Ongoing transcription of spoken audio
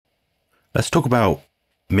Let's talk about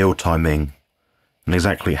meal timing and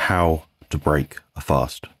exactly how to break a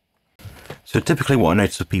fast. So typically what I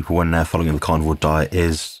notice with people when they're following the carnivore diet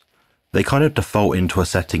is they kind of default into a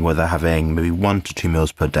setting where they're having maybe 1 to 2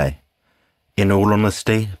 meals per day. In all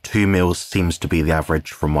honesty, 2 meals seems to be the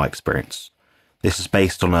average from my experience. This is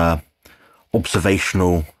based on a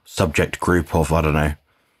observational subject group of, I don't know,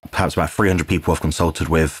 perhaps about 300 people I've consulted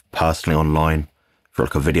with personally online for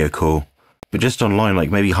like a video call. But just online,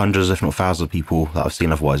 like maybe hundreds, if not thousands of people that I've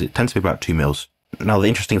seen otherwise, it tends to be about 2 meals. Now, the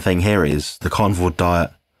interesting thing here is the carnivore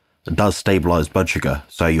diet does stabilize blood sugar.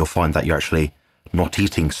 So you'll find that you're actually not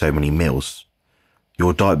eating so many meals.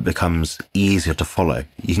 Your diet becomes easier to follow.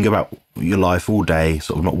 You can go about your life all day,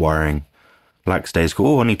 sort of not worrying. Relaxed days, go,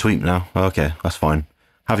 oh, I need to eat now. Okay, that's fine.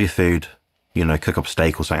 Have your food, cook up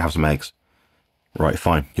steak or something, have some eggs. Right,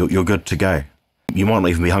 fine. You're good to go. You might not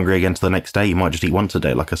even be hungry again till the next day. You might just eat once a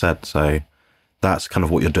day, like I said. So that's kind of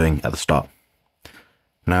what you're doing at the start.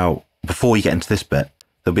 Now, before you get into this bit,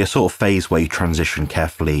 there'll be a sort of phase where you transition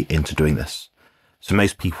carefully into doing this. So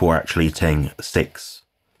most people are actually eating 6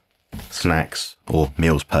 snacks or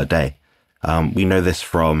meals per day. We know this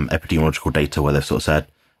from epidemiological data where they've sort of said,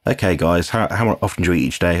 okay, guys, how often do you eat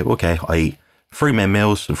each day? Okay, I eat 3 main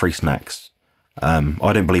meals and 3 snacks.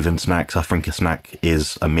 I don't believe in snacks. I think a snack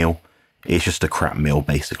is a meal. It's just a crap meal,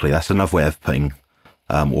 basically. That's another way of putting,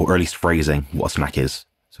 or at least phrasing what a snack is.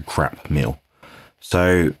 It's a crap meal.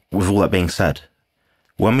 So with all that being said,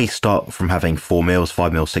 when we start from having 4 meals,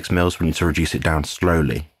 5 meals, 6 meals, we need to reduce it down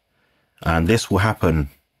slowly. And this will happen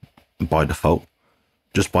by default.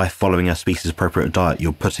 Just by following a species-appropriate diet,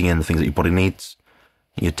 you're putting in the things that your body needs.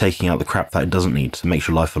 You're taking out the crap that it doesn't need. So it makes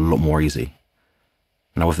your life a lot more easy.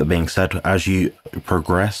 Now, with that being said, as you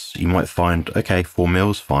progress, you might find, okay, 4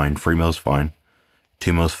 meals, fine. 3 meals, fine.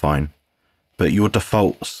 2 meals, fine. But your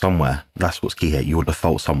default somewhere. That's what's key here. Your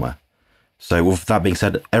default somewhere. So with that being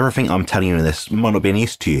said, everything I'm telling you in this might not be any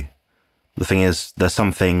use to you. The thing is, there's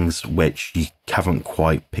some things which you haven't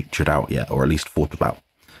quite pictured out yet, or at least thought about.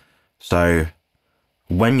 So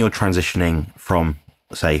when you're transitioning from,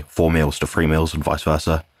 say, 4 meals to 3 meals and vice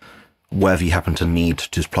versa, wherever you happen to need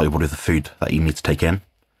to supply your body with the food that you need to take in,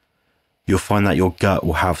 you'll find that your gut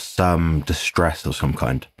will have some distress of some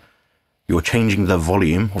kind. You're changing the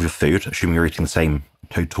volume of your food, assuming you're eating the same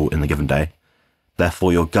total in the given day.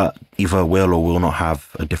 Therefore, your gut either will or will not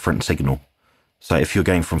have a different signal. So if you're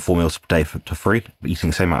going from 4 meals per day to 3, eating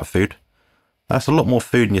the same amount of food, that's a lot more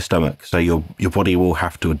food in your stomach. So your body will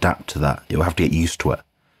have to adapt to that. It will have to get used to it.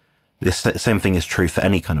 This same thing is true for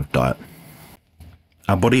any kind of diet.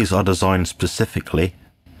 Our bodies are designed specifically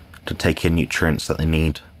to take in nutrients that they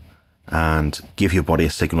need and give your body a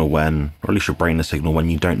signal when, or at least your brain a signal when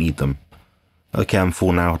you don't need them. Okay, I'm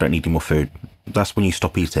full now, I don't need any more food. That's when you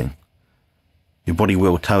stop eating. Your body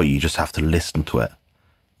will tell you, you just have to listen to it.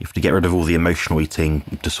 You have to get rid of all the emotional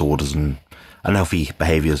eating disorders and unhealthy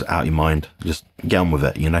behaviours out of your mind. Just get on with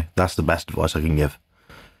it, That's the best advice I can give.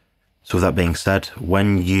 So with that being said,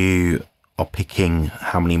 when you are picking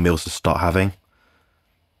how many meals to start having,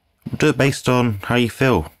 do it based on how you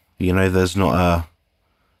feel. There's not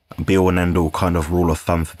a be-all and end-all kind of rule of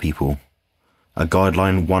thumb for people. A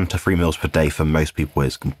guideline, 1 to 3 meals per day for most people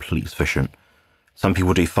is completely sufficient. Some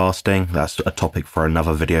people do fasting. That's a topic for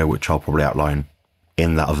another video, which I'll probably outline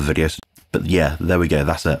in that other video. But yeah, there we go.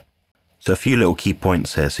 That's it. So a few little key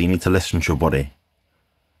points here. So you need to listen to your body.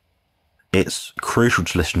 It's crucial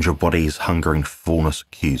to listen to your body's hunger and fullness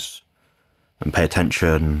cues and pay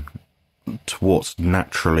attention to what's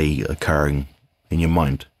naturally occurring in your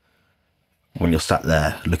mind. When you're sat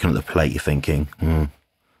there looking at the plate, you're thinking,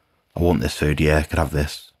 I want this food. Yeah, I could have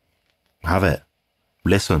this. Have it.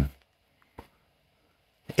 Listen.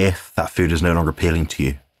 If that food is no longer appealing to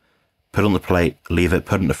you, put it on the plate, leave it,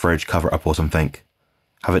 put it in the fridge, cover it up or something.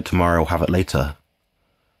 Have it tomorrow, have it later.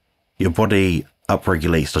 Your body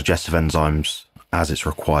upregulates digestive enzymes as it's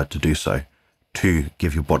required to do so, to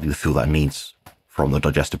give your body the fuel that it needs from the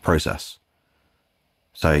digestive process.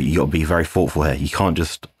 So you got to be very thoughtful here. You can't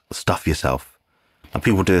just stuff yourself. And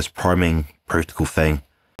people do this priming protocol thing.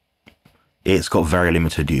 It's got very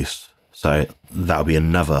limited use. So that'll be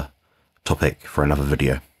another topic for another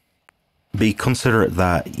video. Be considerate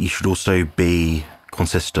that you should also be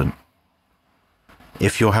consistent.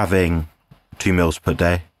 If you're having 2 meals per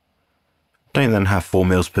day, don't then have 4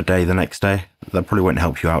 meals per day the next day. That probably won't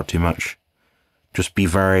help you out too much. Just be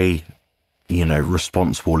very,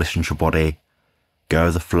 responsible, listen to your body, go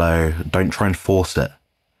with the flow, don't try and force it.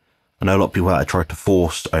 I know a lot of people that try to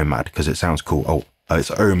force OMAD because it sounds cool. Oh,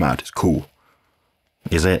 it's OMAD, it's cool.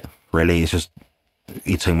 Is it? Really? It's just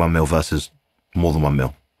eating 1 meal versus more than 1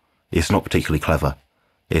 meal. It's not particularly clever.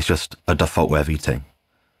 It's just a default way of eating.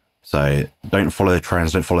 So don't follow the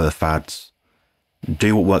trends, don't follow the fads.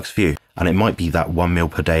 Do what works for you. And it might be that 1 meal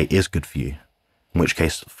per day is good for you, in which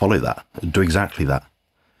case follow that. Do exactly that.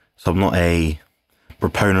 So I'm not a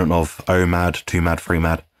proponent of OMAD, 2MAD,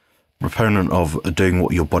 3MAD, proponent of doing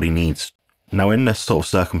what your body needs. Now, in this sort of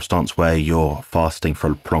circumstance where you're fasting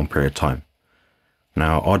for a prolonged period of time,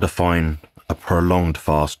 now I define a prolonged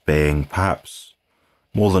fast being perhaps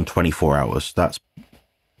more than 24 hours. That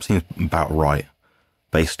seems about right,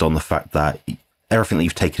 based on the fact that everything that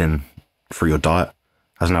you've taken in through your diet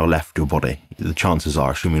has now left your body. The chances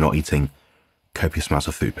are, assuming you're not eating copious amounts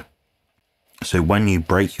of food. So when you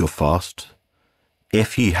break your fast,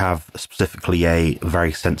 if you have specifically a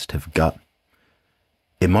very sensitive gut,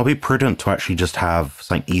 it might be prudent to actually just have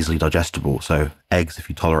something easily digestible. So eggs, if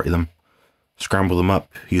you tolerate them, scramble them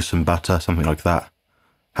up, use some butter, something like that.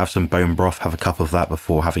 Have some bone broth, have a cup of that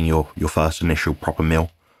before having your first initial proper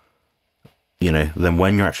meal. You know, then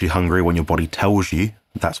when you're actually hungry, when your body tells you,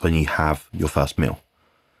 that's when you have your first meal.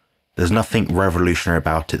 There's nothing revolutionary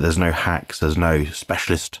about it. There's no hacks. There's no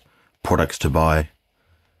specialist products to buy.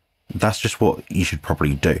 That's just what you should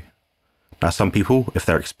probably do. Now, some people, if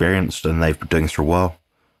they're experienced and they've been doing this for a while,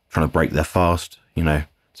 trying to break their fast, you know,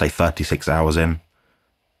 say 36 hours in,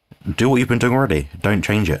 do what you've been doing already. Don't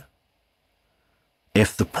change it.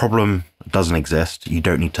 If the problem doesn't exist, you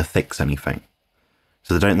don't need to fix anything.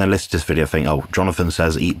 So don't then listen to this video and think, oh, Jonathan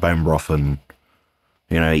says eat bone broth and,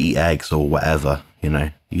 you know, eat eggs or whatever, you know.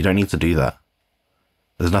 You don't need to do that.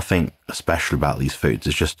 There's nothing special about these foods.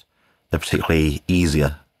 It's just they're particularly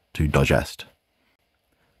easier to digest.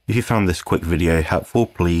 If you found this quick video helpful,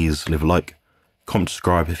 please leave a like, comment,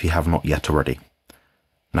 subscribe if you have not yet already.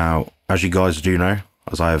 Now, as you guys do know,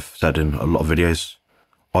 as I have said in a lot of videos,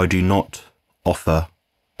 I do not offer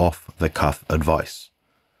off-the-cuff advice.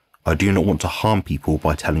 I do not want to harm people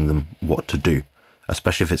by telling them what to do,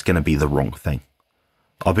 especially if it's going to be the wrong thing.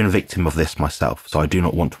 I've been a victim of this myself, so I do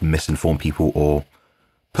not want to misinform people or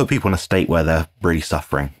put people in a state where they're really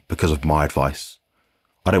suffering because of my advice.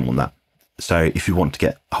 I don't want that. So if you want to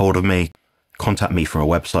get hold of me, contact me from a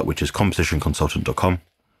website, which is compositionconsultant.com, and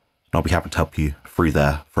I'll be happy to help you through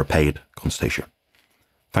there for a paid consultation.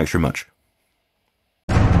 Thanks very much.